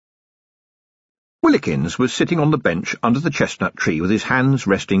Willikins was sitting on the bench under the chestnut tree with his hands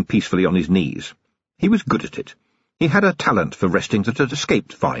resting peacefully on his knees. He was good at it. He had a talent for resting that had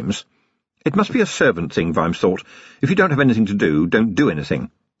escaped Vimes. It must be a servant thing, Vimes thought. If you don't have anything to do, don't do anything.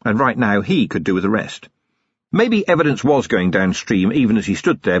 And right now he could do with a rest. Maybe evidence was going downstream even as he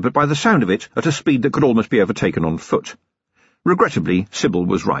stood there, but by the sound of it, at a speed that could almost be overtaken on foot. Regrettably, Sybil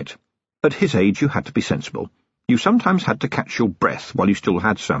was right. At his age you had to be sensible. You sometimes had to catch your breath while you still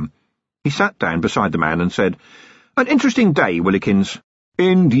had some. He sat down beside the man and said, "An interesting day, Willikins."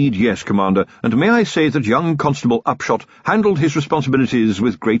 "Indeed, yes, Commander, and may I say that young Constable Upshot handled his responsibilities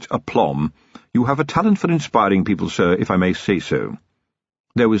with great aplomb. You have a talent for inspiring people, sir, if I may say so."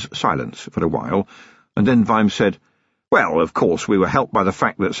 There was silence for a while, and then Vimes said, "Well, of course, we were helped by the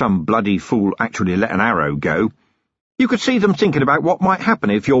fact that some bloody fool actually let an arrow go. You could see them thinking about what might happen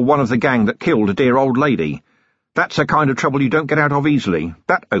if you're one of the gang that killed a dear old lady. That's a kind of trouble you don't get out of easily.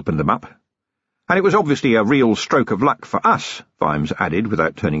 That opened them up. And it was obviously a real stroke of luck for us," Vimes added,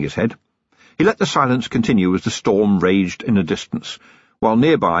 without turning his head. He let the silence continue as the storm raged in the distance, while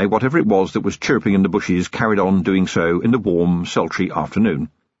nearby whatever it was that was chirping in the bushes carried on doing so in the warm, sultry afternoon.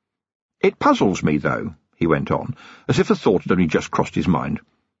 "It puzzles me, though," he went on, as if a thought had only just crossed his mind.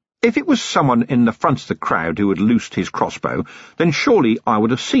 "If it was someone in the front of the crowd who had loosed his crossbow, then surely I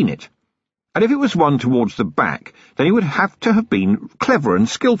would have seen it. And if it was one towards the back, then he would have to have been clever and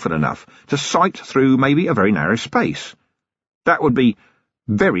skillful enough to sight through maybe a very narrow space. That would be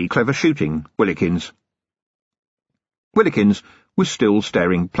very clever shooting, Willikins." Willikins was still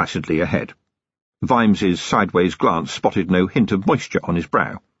staring placidly ahead. Vimes's sideways glance spotted no hint of moisture on his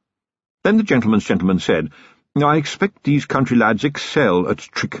brow. Then the gentleman's gentleman said, "I expect these country lads excel at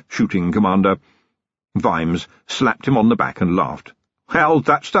trick-shooting, Commander." Vimes slapped him on the back and laughed. "Well,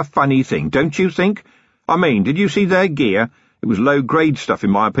 that's the funny thing, don't you think? I mean, did you see their gear? It was low-grade stuff,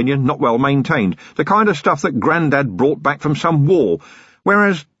 in my opinion, not well maintained, the kind of stuff that Grandad brought back from some war,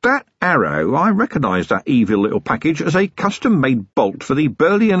 whereas that arrow, I recognise that evil little package as a custom-made bolt for the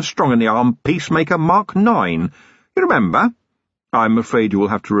burly and strong-in-the-arm Peacemaker Mark IX. You remember?" "I'm afraid you will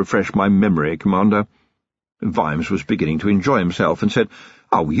have to refresh my memory, Commander." Vimes was beginning to enjoy himself and said,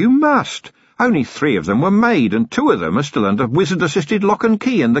 "Oh, you must. Only 3 of them were made, and 2 of them are still under wizard-assisted lock and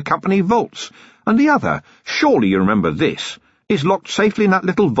key in the company vaults, and the other, surely you remember this, is locked safely in that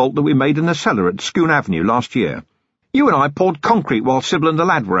little vault that we made in the cellar at Scoon Avenue last year. You and I poured concrete while Sybil and the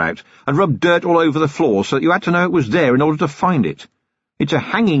lad were out, and rubbed dirt all over the floor so that you had to know it was there in order to find it. It's a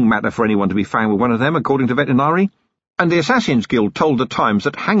hanging matter for anyone to be found with one of them, according to veterinary. And the Assassins' Guild told the Times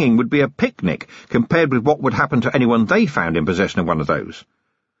that hanging would be a picnic compared with what would happen to anyone they found in possession of one of those.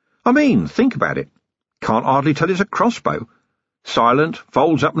 I mean, think about it. Can't hardly tell it's a crossbow. Silent,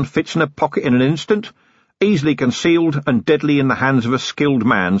 folds up and fits in a pocket in an instant, easily concealed and deadly in the hands of a skilled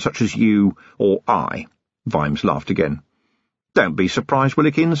man such as you or I." Vimes laughed again. "Don't be surprised,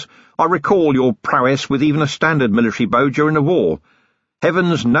 Willikins. I recall your prowess with even a standard military bow during the war.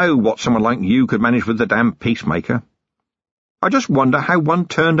 Heavens know what someone like you could manage with the damn Peacemaker. I just wonder how one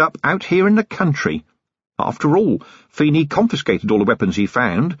turned up out here in the country. After all, Feeney confiscated all the weapons he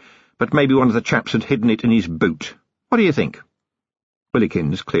found, but maybe one of the chaps had hidden it in his boot. What do you think?"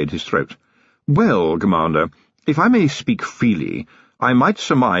 Willikins cleared his throat. "Well, Commander, if I may speak freely, I might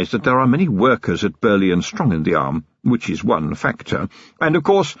surmise that there are many workers at Burley and Strong-in-the-Arm, which is one factor, and of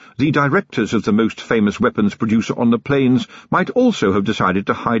course the directors of the most famous weapons producer on the plains might also have decided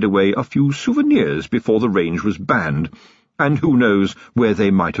to hide away a few souvenirs before the range was banned, and who knows where they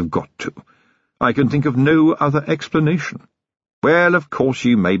might have got to. I can think of no other explanation." "Well, of course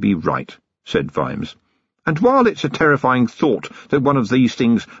you may be right," said Vimes. "And while it's a terrifying thought that one of these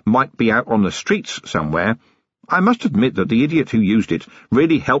things might be out on the streets somewhere, I must admit that the idiot who used it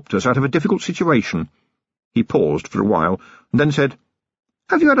really helped us out of a difficult situation." He paused for a while, and then said,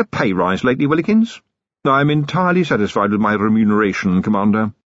 "Have you had a pay rise lately, Willikins?" "I'm entirely satisfied with my remuneration,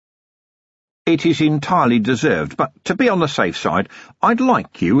 Commander." "It is entirely deserved, but to be on the safe side, I'd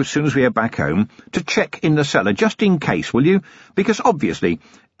like you, as soon as we are back home, to check in the cellar, just in case, will you? Because obviously,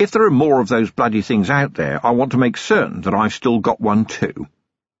 if there are more of those bloody things out there, I want to make certain that I've still got one too."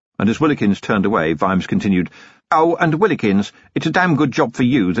 And as Willikins turned away, Vimes continued, "Oh, and Willikins, it's a damn good job for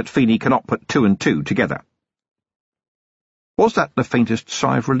you that Feeney cannot put 2 and 2 together." Was that the faintest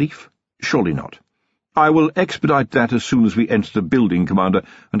sigh of relief? Surely not. "I will expedite that as soon as we enter the building, Commander,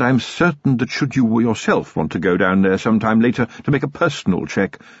 and I am certain that should you yourself want to go down there sometime later to make a personal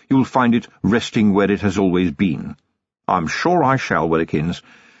check, you will find it resting where it has always been. I'm sure I shall, Willikins,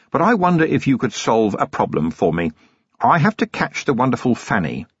 but I wonder if you could solve a problem for me. I have to catch the wonderful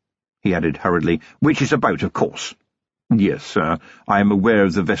Fanny," he added hurriedly, "which is a boat, of course." "Yes, sir, I am aware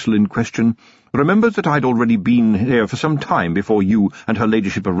of the vessel in question. Remember that I'd already been here for some time before you and her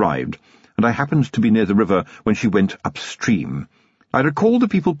ladyship arrived, and I happened to be near the river when she went upstream. I recall the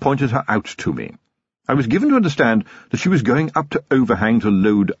people pointed her out to me. I was given to understand that she was going up to Overhang to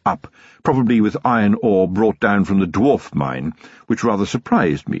load up, probably with iron ore brought down from the dwarf mine, which rather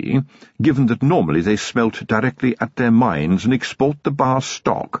surprised me, given that normally they smelt directly at their mines and export the bar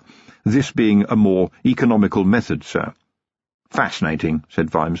stock, this being a more economical method, sir." "Fascinating," said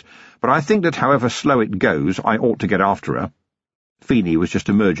Vimes, "but I think that however slow it goes, I ought to get after her." Feeney was just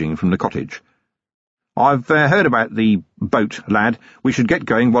emerging from the cottage. "I've heard about the boat, lad. We should get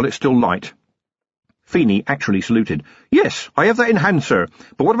going while it's still light." Feeney actually saluted. "Yes, I have that in hand, sir.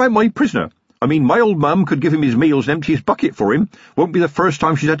 But what about my prisoner? I mean, my old mum could give him his meals and empty his bucket for him. Won't be the first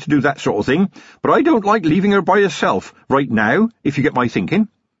time she's had to do that sort of thing. But I don't like leaving her by herself, right now, if you get my thinking."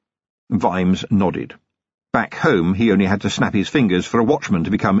 Vimes nodded. Back home, he only had to snap his fingers for a watchman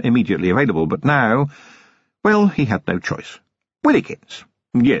to become immediately available, but now, well, he had no choice. "Willikins."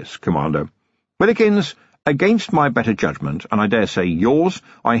 "Yes, Commander." "Willikins, against my better judgment, and I dare say yours,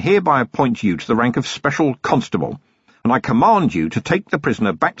 I hereby appoint you to the rank of Special Constable, and I command you to take the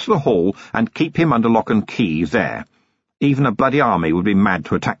prisoner back to the hall and keep him under lock and key there. Even a bloody army would be mad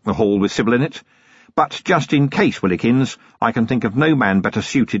to attack the hall with Sybil in it. But just in case, Willikins, I can think of no man better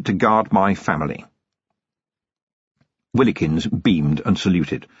suited to guard my family." Willikins beamed and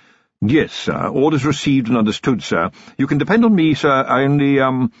saluted. "Yes, sir. Orders received and understood, sir. You can depend on me, sir. Only,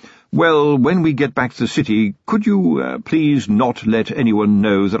 well, when we get back to the city, could you, please not let anyone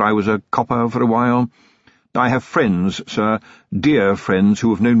know that I was a copper for a while? I have friends, sir, dear friends,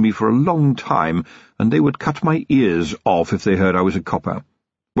 who have known me for a long time, and they would cut my ears off if they heard I was a copper."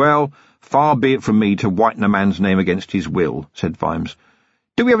 "Well, far be it from me to whiten a man's name against his will," said Vimes.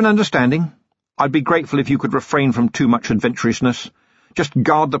 "Do we have an understanding? I'd be grateful if you could refrain from too much adventurousness. Just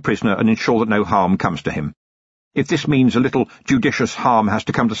guard the prisoner and ensure that no harm comes to him. If this means a little judicious harm has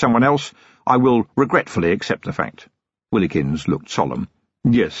to come to someone else, I will regretfully accept the fact." Willikins looked solemn.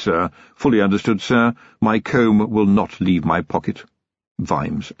 "Yes, sir. Fully understood, sir. My comb will not leave my pocket."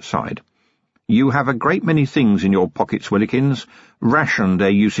 Vimes sighed. "You have a great many things in your pockets, Willikins. Ration their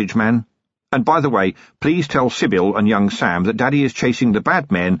usage, man. And by the way, please tell Sybil and young Sam that Daddy is chasing the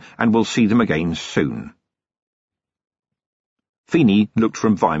bad men and will see them again soon." Feeney looked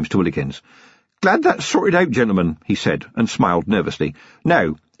from Vimes to Willikins. "Glad that's sorted out, gentlemen," he said, and smiled nervously.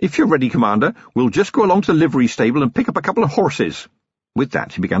 "Now, if you're ready, Commander, we'll just go along to the livery stable and pick up a couple of horses." With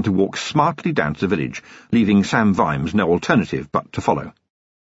that, he began to walk smartly down to the village, leaving Sam Vimes no alternative but to follow.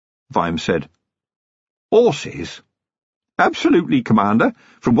 Vimes said, "Horses?" "Absolutely, Commander.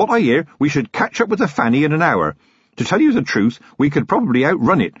 From what I hear, we should catch up with the Fanny in an hour. To tell you the truth, we could probably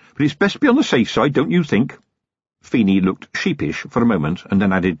outrun it, but it's best to be on the safe side, don't you think?" Feeney looked sheepish for a moment, and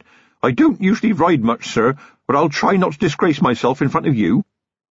then added, "I don't usually ride much, sir, but I'll try not to disgrace myself in front of you."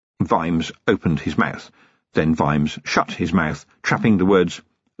 Vimes opened his mouth. Then Vimes shut his mouth, trapping the words,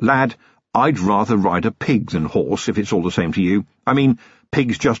 "Lad, I'd rather ride a pig than horse, if it's all the same to you. I mean,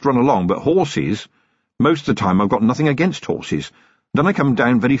 pigs just run along, but horses... Most of the time I've got nothing against horses. Then I come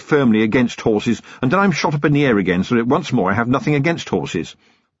down very firmly against horses, and then I'm shot up in the air again, so that once more I have nothing against horses.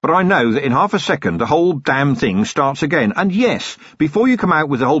 But I know that in half a second the whole damn thing starts again. And yes, before you come out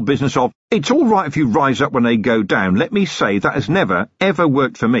with the whole business of, it's all right if you rise up when they go down, let me say that has never, ever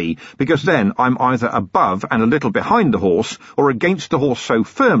worked for me, because then I'm either above and a little behind the horse, or against the horse so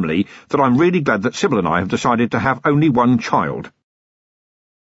firmly that I'm really glad that Sybil and I have decided to have only one child."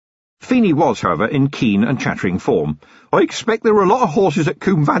 Feeney was, however, in keen and chattering form. "I expect there were a lot of horses at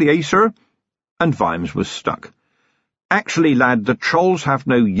Coombe Valley, eh, sir?" And Vimes was stuck. "Actually, lad, the trolls have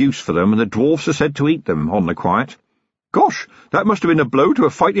no use for them, and the dwarfs are said to eat them, on the quiet." "Gosh, that must have been a blow to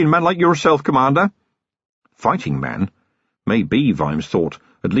a fighting man like yourself, Commander." Fighting man? Maybe, Vimes thought,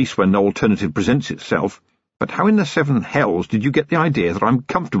 at least when no alternative presents itself. But how in the seven hells did you get the idea that I'm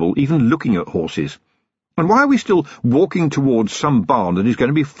comfortable even looking at horses? And why are we still walking towards some barn that is going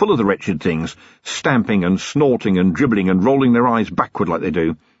to be full of the wretched things, stamping and snorting and dribbling and rolling their eyes backward like they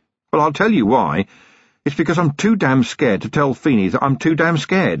do? Well, I'll tell you why. It's because I'm too damn scared to tell Feeney that I'm too damn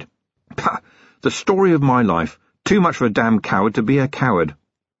scared. Pah! The story of my life. Too much of a damn coward to be a coward.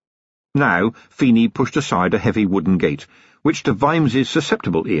 Now Feeney pushed aside a heavy wooden gate, which to Vimes's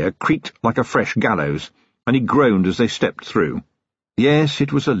susceptible ear creaked like a fresh gallows, and he groaned as they stepped through. Yes,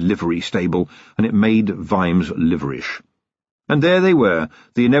 it was a livery stable, and it made Vimes liverish. And there they were,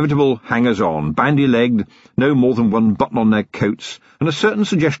 the inevitable hangers-on, bandy-legged, no more than one button on their coats, and a certain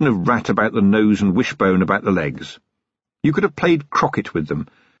suggestion of rat about the nose and wishbone about the legs. You could have played croquet with them,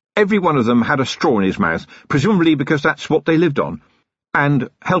 Every one of them had a straw in his mouth, presumably because that's what they lived on. And,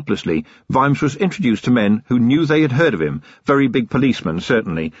 helplessly, Vimes was introduced to men who knew they had heard of him, very big policemen,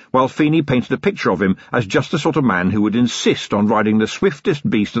 certainly, while Feeney painted a picture of him as just the sort of man who would insist on riding the swiftest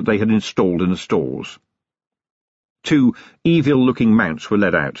beast that they had installed in the stalls. 2 evil-looking mounts were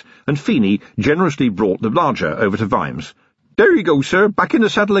led out, and Feeney generously brought the larger over to Vimes. "There you go, sir, back in the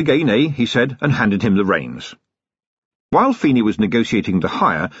saddle again, eh?" he said, and handed him the reins. While Feeney was negotiating the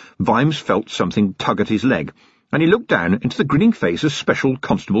hire, Vimes felt something tug at his leg, and he looked down into the grinning face of Special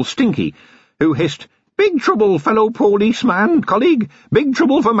Constable Stinky, who hissed, "Big trouble, fellow policeman, colleague. Big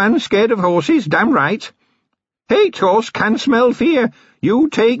trouble for man scared of horses, damn right. Hate horse, can smell fear. You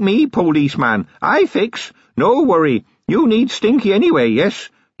take me, policeman. I fix. No worry. You need Stinky anyway, yes.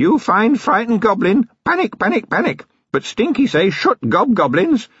 You find frightened goblin. Panic, panic, panic. But Stinky say, shut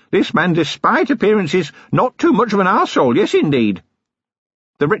goblins. This man, despite appearances, not too much of an arsehole, yes indeed."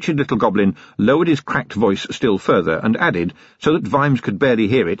 The wretched little goblin lowered his cracked voice still further, and added, so that Vimes could barely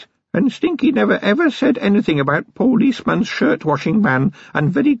hear it, "And Stinky never ever said anything about policeman's shirt-washing man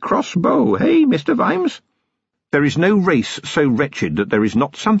and very cross bow, hey, Mr. Vimes? There is no race so wretched that there is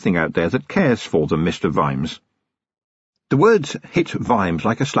not something out there that cares for them, Mr. Vimes." The words hit Vimes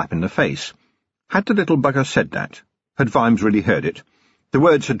like a slap in the face. Had the little bugger said that? Had Vimes really heard it? The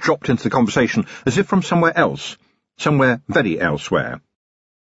words had dropped into the conversation as if from somewhere else, somewhere very elsewhere.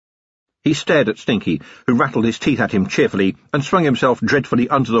 He stared at Stinky, who rattled his teeth at him cheerfully and swung himself dreadfully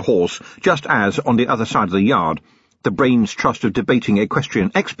under the horse, just as, on the other side of the yard, the brains trust of debating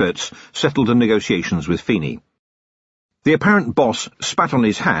equestrian experts settled the negotiations with Feeney. The apparent boss spat on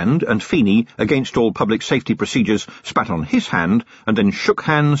his hand, and Feeney, against all public safety procedures, spat on his hand, and then shook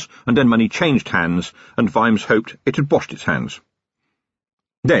hands, and then money changed hands, and Vimes hoped it had washed its hands.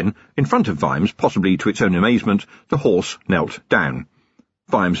 Then, in front of Vimes, possibly to its own amazement, the horse knelt down.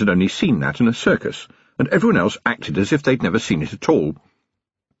 Vimes had only seen that in a circus, and everyone else acted as if they'd never seen it at all.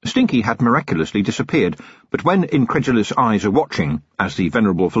 Stinky had miraculously disappeared, but when incredulous eyes are watching, as the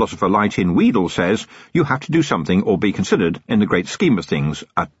venerable philosopher Lytin Weedle says, you have to do something or be considered, in the great scheme of things,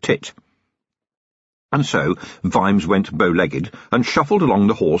 a tit. And so Vimes went bow-legged, and shuffled along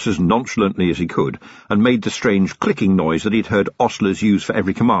the horse as nonchalantly as he could, and made the strange clicking noise that he'd heard ostlers use for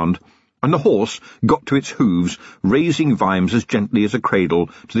every command, and the horse got to its hooves, raising Vimes as gently as a cradle,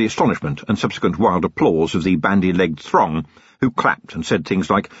 to the astonishment and subsequent wild applause of the bandy-legged throng, who clapped and said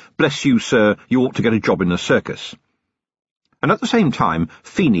things like, "Bless you, sir, you ought to get a job in the circus." And at the same time,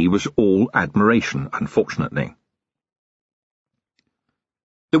 Feeney was all admiration, unfortunately.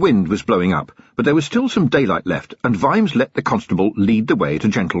 The wind was blowing up, but there was still some daylight left, and Vimes let the constable lead the way at a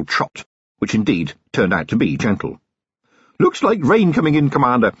gentle trot, which indeed turned out to be gentle. "Looks like rain coming in,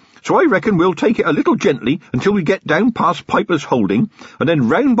 Commander, so I reckon we'll take it a little gently until we get down past Piper's Holding, and then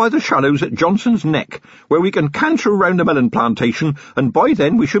round by the shallows at Johnson's Neck, where we can canter round the melon plantation, and by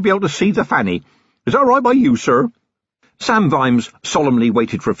then we should be able to see the Fanny. Is that right by you, sir?" Sam Vimes solemnly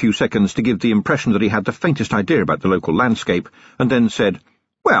waited for a few seconds to give the impression that he had the faintest idea about the local landscape, and then said,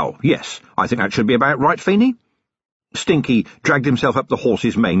 "Well, yes, I think that should be about right, Feeney." Stinky dragged himself up the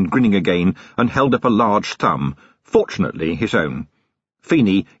horse's mane, grinning again, and held up a large thumb, fortunately his own.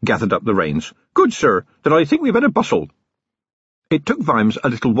 Feeney gathered up the reins. "Good, sir, then I think we'd better bustle." It took Vimes a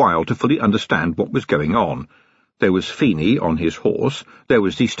little while to fully understand what was going on. There was Feeney on his horse, there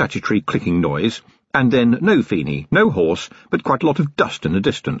was the statutory clicking noise, and then no Feeney, no horse, but quite a lot of dust in the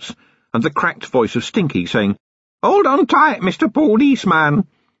distance, and the cracked voice of Stinky saying, "Hold on tight, Mr. Policeman,"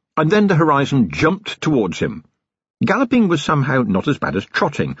 and then the horizon jumped towards him. Galloping was somehow not as bad as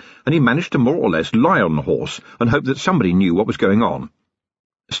trotting, and he managed to more or less lie on the horse and hope that somebody knew what was going on.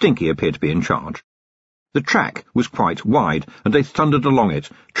 Stinky appeared to be in charge. The track was quite wide, and they thundered along it,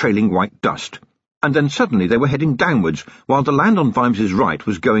 trailing white dust. And then suddenly they were heading downwards, while the land on Vimes's right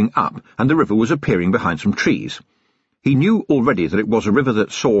was going up, and the river was appearing behind some trees. He knew already that it was a river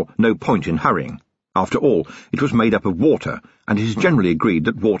that saw no point in hurrying. After all, it was made up of water, and it is generally agreed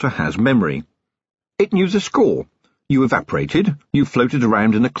that water has memory. It knew the score. You evaporated, you floated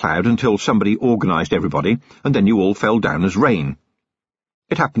around in a cloud until somebody organised everybody, and then you all fell down as rain.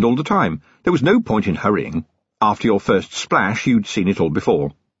 It happened all the time. There was no point in hurrying. After your first splash, you'd seen it all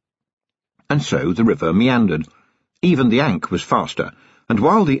before. And so the river meandered. Even the Ankh was faster, and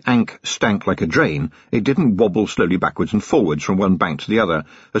while the Ankh stank like a drain, it didn't wobble slowly backwards and forwards from one bank to the other,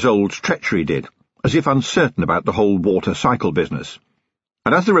 as old Treachery did, as if uncertain about the whole water cycle business.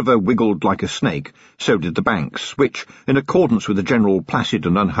 And as the river wiggled like a snake, so did the banks, which, in accordance with the general placid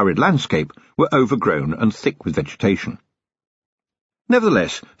and unhurried landscape, were overgrown and thick with vegetation.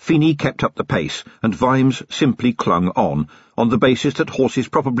 Nevertheless, Feeney kept up the pace, and Vimes simply clung on the basis that horses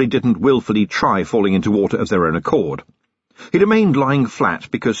probably didn't willfully try falling into water of their own accord. He remained lying flat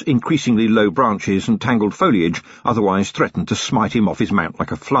because increasingly low branches and tangled foliage otherwise threatened to smite him off his mount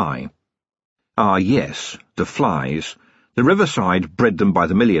like a fly. Ah, yes, the flies. The riverside bred them by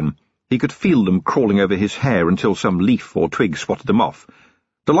the million. He could feel them crawling over his hair until some leaf or twig swatted them off.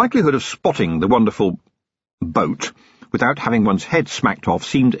 The likelihood of spotting the wonderful boat without having one's head smacked off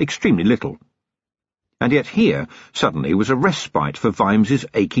seemed extremely little. And yet here, suddenly, was a respite for Vimes's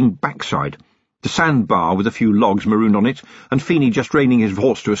aching backside, the sandbar with a few logs marooned on it, and Feeney just reining his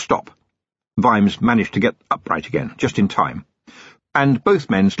horse to a stop. Vimes managed to get upright again, just in time, and both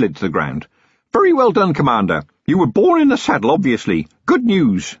men slid to the ground. "Very well done, Commander. You were born in the saddle, obviously. Good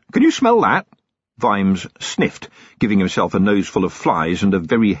news. Can you smell that?" Vimes sniffed, giving himself a noseful of flies and a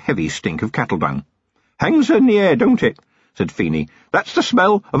very heavy stink of cattle dung. "Hangs in the air, don't it?" said Feeney. "That's the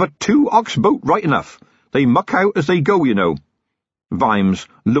smell of a 2-ox boat right enough. They muck out as they go, you know." Vimes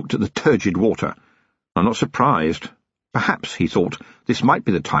looked at the turgid water. "I'm not surprised. Perhaps," he thought, "this might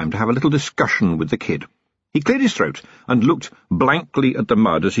be the time to have a little discussion with the kid." He cleared his throat and looked blankly at the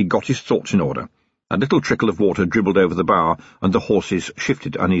mud as he got his thoughts in order. A little trickle of water dribbled over the bar, and the horses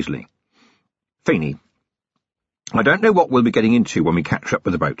shifted uneasily. "Feeney, I don't know what we'll be getting into when we catch up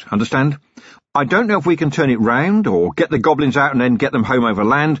with the boat, understand? I don't know if we can turn it round, or get the goblins out and then get them home over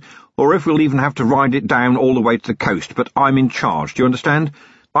land, or if we'll even have to ride it down all the way to the coast, but I'm in charge, do you understand?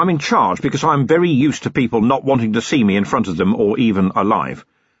 I'm in charge because I'm very used to people not wanting to see me in front of them or even alive."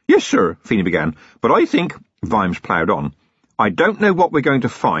 "Yes, sir," Feeney began, "but I think—" Vimes ploughed on. "I don't know what we're going to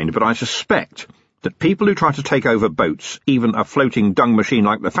find, but I suspect that people who try to take over boats, even a floating dung machine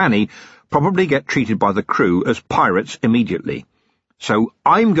like the Fanny, probably get treated by the crew as pirates immediately. So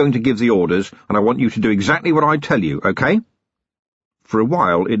I'm going to give the orders, and I want you to do exactly what I tell you, okay?" For a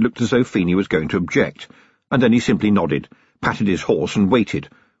while it looked as though Feeney was going to object, and then he simply nodded, patted his horse and waited,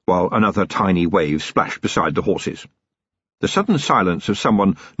 while another tiny wave splashed beside the horses. The sudden silence of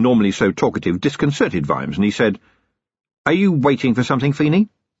someone normally so talkative disconcerted Vimes, and he said, "Are you waiting for something, Feeney?"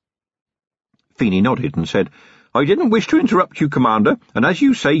 Feeney nodded and said, "I didn't wish to interrupt you, Commander, and as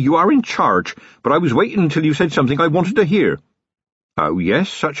you say, you are in charge, but I was waiting until you said something I wanted to hear." "Oh, yes,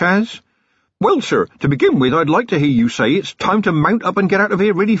 such as?" "Well, sir, to begin with, I'd like to hear you say it's time to mount up and get out of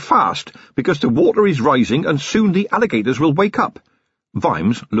here really fast, because the water is rising and soon the alligators will wake up."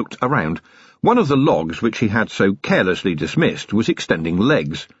 Vimes looked around. One of the logs which he had so carelessly dismissed was extending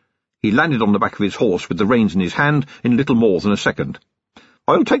legs. He landed on the back of his horse with the reins in his hand in little more than a second.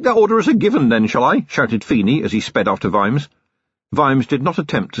 "I'll take that order as a given, then, shall I?" shouted Feeney as he sped after Vimes. Vimes did not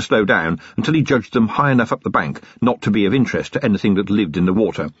attempt to slow down until he judged them high enough up the bank not to be of interest to anything that lived in the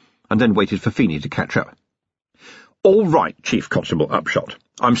water, and then waited for Feeney to catch up. "All right, Chief Constable Upshot.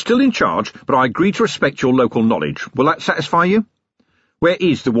 I'm still in charge, but I agree to respect your local knowledge. Will that satisfy you? Where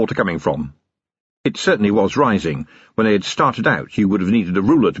is the water coming from?" It certainly was rising. When they had started out, you would have needed a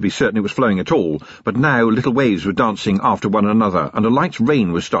ruler to be certain it was flowing at all, but now little waves were dancing after one another, and a light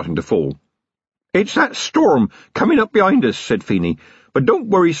rain was starting to fall. "It's that storm coming up behind us," said Feeney. "But don't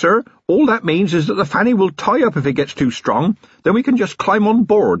worry, sir. All that means is that the Fanny will tie up if it gets too strong. Then we can just climb on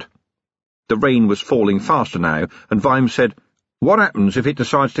board." The rain was falling faster now, and Vimes said, "What happens if it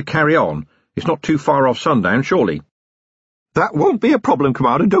decides to carry on? It's not too far off sundown, surely." "That won't be a problem,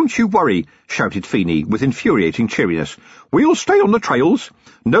 Commander, don't you worry," shouted Feeney with infuriating cheeriness. "We'll stay on the trails.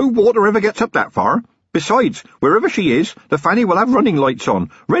 No water ever gets up that far. Besides, wherever she is, the Fanny will have running lights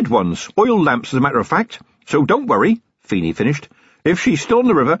on, red ones, oil lamps as a matter of fact. So don't worry," Feeney finished. "If she's still in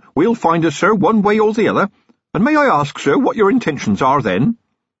the river, we'll find her, sir, one way or the other. And may I ask, sir, what your intentions are then?"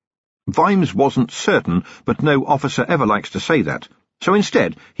 Vimes wasn't certain, but no officer ever likes to say that, so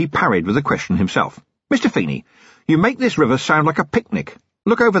instead he parried with a question himself. "Mr. Feeney, you make this river sound like a picnic.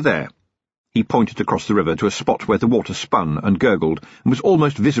 Look over there." He pointed across the river to a spot where the water spun and gurgled and was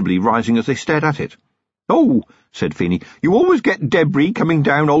almost visibly rising as they stared at it. "Oh," said Feeney, "you always get debris coming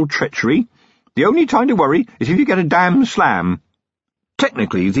down Old Treachery. The only time to worry is if you get a dam slam."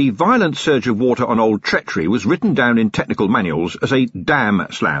 Technically, the violent surge of water on Old Treachery was written down in technical manuals as a dam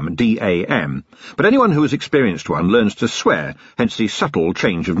slam, D-A-M, but anyone who has experienced one learns to swear, hence the subtle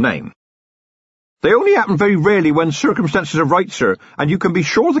change of name. "They only happen very rarely when circumstances are right, sir, and you can be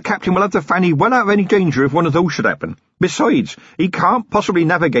sure the captain will have the Fanny well out of any danger if one of those should happen. Besides, he can't possibly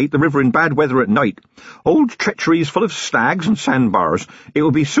navigate the river in bad weather at night. Old Treachery is full of snags and sandbars. It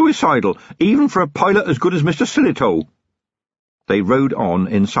would be suicidal, even for a pilot as good as Mr. Silito." They rode on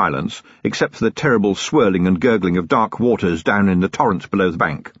in silence, except for the terrible swirling and gurgling of dark waters down in the torrents below the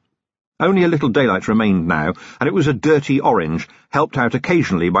bank. Only a little daylight remained now, and it was a dirty orange, helped out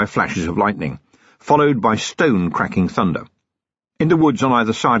occasionally by flashes of lightning, followed by stone-cracking thunder. In the woods on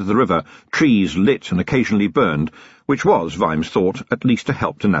either side of the river, trees lit and occasionally burned, which was, Vimes thought, at least a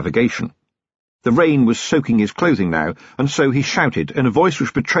help to navigation. The rain was soaking his clothing now, and so he shouted, in a voice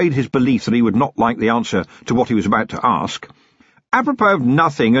which betrayed his belief that he would not like the answer to what he was about to ask, "Apropos of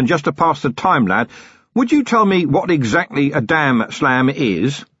nothing, and just to pass the time, lad, would you tell me what exactly a dam slam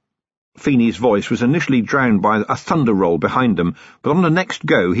is?" Feeney's voice was initially drowned by a thunder roll behind them, but on the next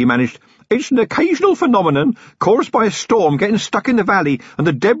go he managed, "It's an occasional phenomenon caused by a storm getting stuck in the valley and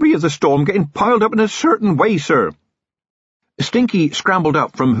the debris of the storm getting piled up in a certain way, sir." Stinky scrambled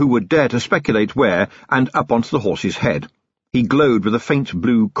up from who would dare to speculate where and up onto the horse's head. He glowed with a faint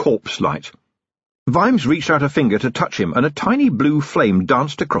blue corpse light. Vimes reached out a finger to touch him, and a tiny blue flame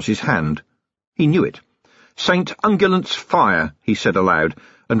danced across his hand. He knew it. "St. Ungulant's fire," he said aloud,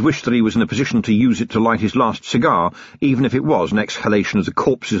 and wished that he was in a position to use it to light his last cigar, even if it was an exhalation of the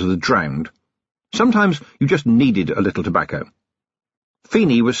corpses of the drowned. Sometimes you just needed a little tobacco.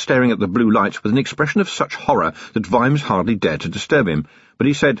 Feeney was staring at the blue light with an expression of such horror that Vimes hardly dared to disturb him, but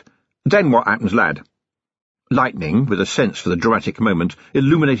he said, "Then what happens, lad?" Lightning, with a sense for the dramatic moment,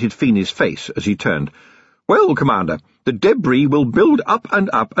 illuminated Feeney's face as he turned. "Well, Commander, the debris will build up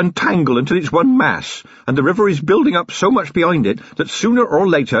and tangle until it's one mass, and the river is building up so much behind it that sooner or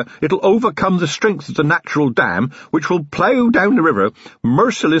later it'll overcome the strength of the natural dam, which will plough down the river,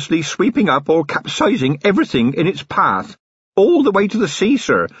 mercilessly sweeping up or capsizing everything in its path, all the way to the sea,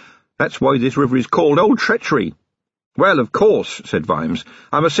 sir. That's why this river is called Old Treachery." "Well, of course," said Vimes.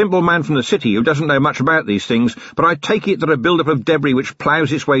 "I'm a simple man from the city who doesn't know much about these things, but I take it that a build-up of debris which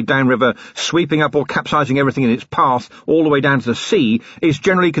ploughs its way downriver, sweeping up or capsizing everything in its path all the way down to the sea, is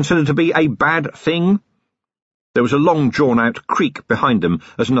generally considered to be a bad thing?" There was a long drawn-out creak behind them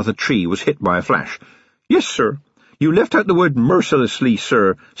as another tree was hit by a flash. "Yes, sir. You left out the word mercilessly,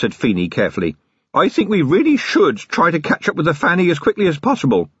 sir," said Feeney carefully. "I think we really should try to catch up with the Fanny as quickly as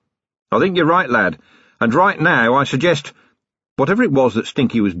possible." "I think you're right, lad. And right now I suggest—" Whatever it was that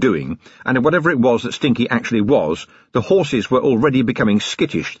Stinky was doing, and whatever it was that Stinky actually was, the horses were already becoming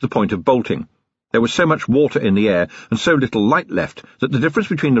skittish to the point of bolting. There was so much water in the air and so little light left that the difference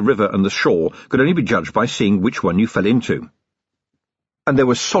between the river and the shore could only be judged by seeing which one you fell into. And there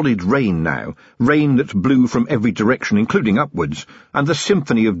was solid rain now, rain that blew from every direction, including upwards, and the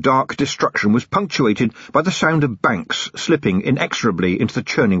symphony of dark destruction was punctuated by the sound of banks slipping inexorably into the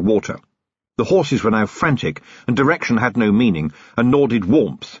churning water. The horses were now frantic, and direction had no meaning, and nor did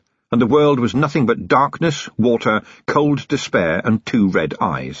warmth, and the world was nothing but darkness, water, cold despair, and two red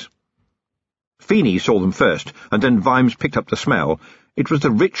eyes. Feeney saw them first, and then Vimes picked up the smell. It was the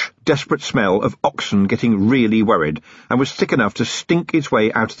rich, desperate smell of oxen getting really worried, and was thick enough to stink its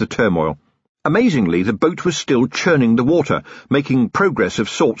way out of the turmoil. Amazingly, the boat was still churning the water, making progress of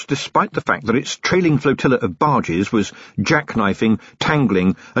sorts despite the fact that its trailing flotilla of barges was jackknifing,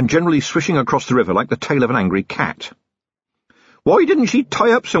 tangling, and generally swishing across the river like the tail of an angry cat. "Why didn't she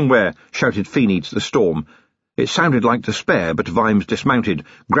tie up somewhere?" shouted Feeney to the storm. It sounded like despair, but Vimes dismounted,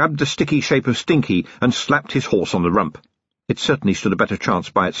 grabbed the sticky shape of Stinky, and slapped his horse on the rump. It certainly stood a better chance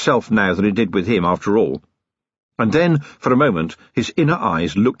by itself now than it did with him, after all. And then, for a moment, his inner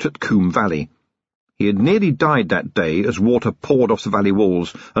eyes looked at Coombe Valley. He had nearly died that day as water poured off the valley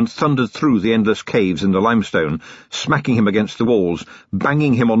walls and thundered through the endless caves in the limestone, smacking him against the walls,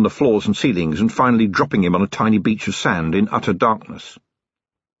 banging him on the floors and ceilings, and finally dropping him on a tiny beach of sand in utter darkness.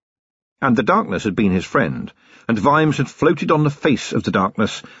 And the darkness had been his friend, and Vimes had floated on the face of the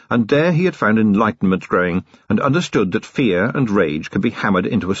darkness, and there he had found enlightenment growing, and understood that fear and rage could be hammered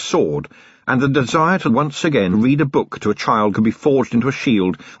into a sword, and the desire to once again read a book to a child could be forged into a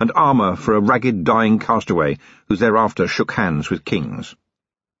shield and armour for a ragged, dying castaway who thereafter shook hands with kings.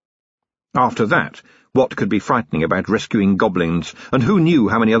 After that, what could be frightening about rescuing goblins, and who knew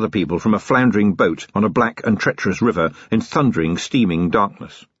how many other people from a floundering boat on a black and treacherous river in thundering, steaming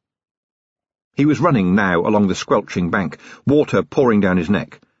darkness? He was running now along the squelching bank, water pouring down his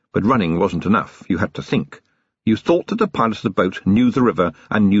neck, but running wasn't enough. You had to think. You thought that the pilot of the boat knew the river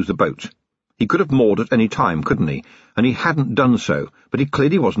and knew the boat. He could have moored at any time, couldn't he? And he hadn't done so, but he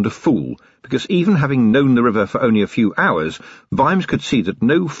clearly wasn't a fool, because even having known the river for only a few hours, Vimes could see that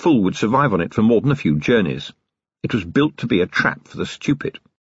no fool would survive on it for more than a few journeys. It was built to be a trap for the stupid.